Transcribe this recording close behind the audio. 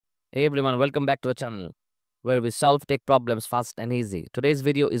Hey everyone, welcome back to our channel where we solve tech problems fast and easy. Today's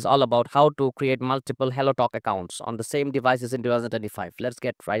video is all about how to create multiple Hellotalk accounts on the same devices in 2025. Let's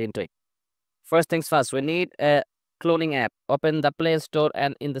get right into it. First things first, we need a cloning app. Open the Play Store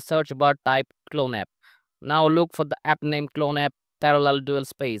and in the search bar type clone app. Now look for the app name clone app parallel dual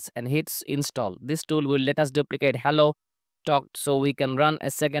space and hits install. This tool will let us duplicate Hellotalk so we can run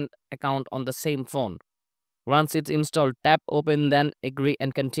a second account on the same phone. Once it's installed, tap open, then agree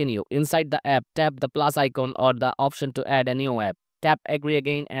and continue. Inside the app, tap the plus icon or the option to add a new app. Tap agree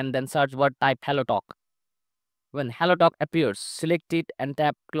again and then search word type HelloTalk. When HelloTalk appears, select it and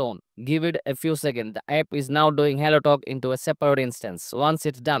tap clone. Give it a few seconds. The app is now doing HelloTalk into a separate instance. Once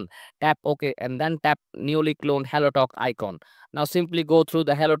it's done, tap OK and then tap newly cloned HelloTalk icon. Now simply go through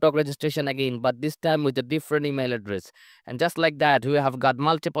the HelloTalk registration again, but this time with a different email address. And just like that, we have got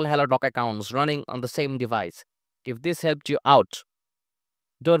multiple HelloTalk accounts running on the same device. If this helped you out,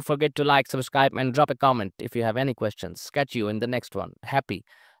 don't forget to like, subscribe, and drop a comment if you have any questions. Catch you in the next one. Happy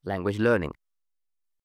language learning.